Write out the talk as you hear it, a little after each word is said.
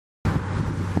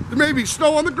There may be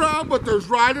snow on the ground, but there's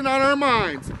riding on our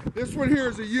minds. This one here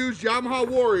is a used Yamaha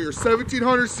Warrior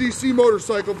 1700cc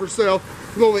motorcycle for sale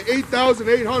with only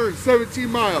 8,817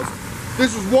 miles.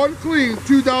 This is one clean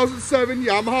 2007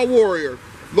 Yamaha Warrior.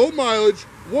 Low mileage,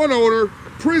 one owner,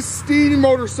 pristine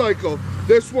motorcycle.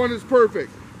 This one is perfect.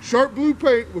 Sharp blue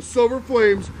paint with silver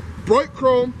flames, bright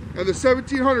chrome, and the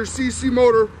 1700cc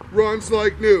motor runs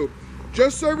like new.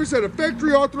 Just serviced at a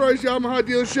factory authorized Yamaha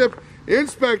dealership,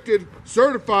 inspected,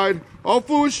 certified, all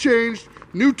fluids changed,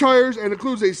 new tires, and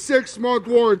includes a 6-month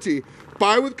warranty.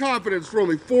 Buy with confidence for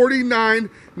only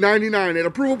 $49.99.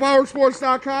 At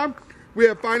ApprovalPowersports.com, we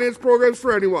have finance programs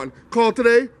for anyone. Call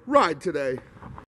today, ride today.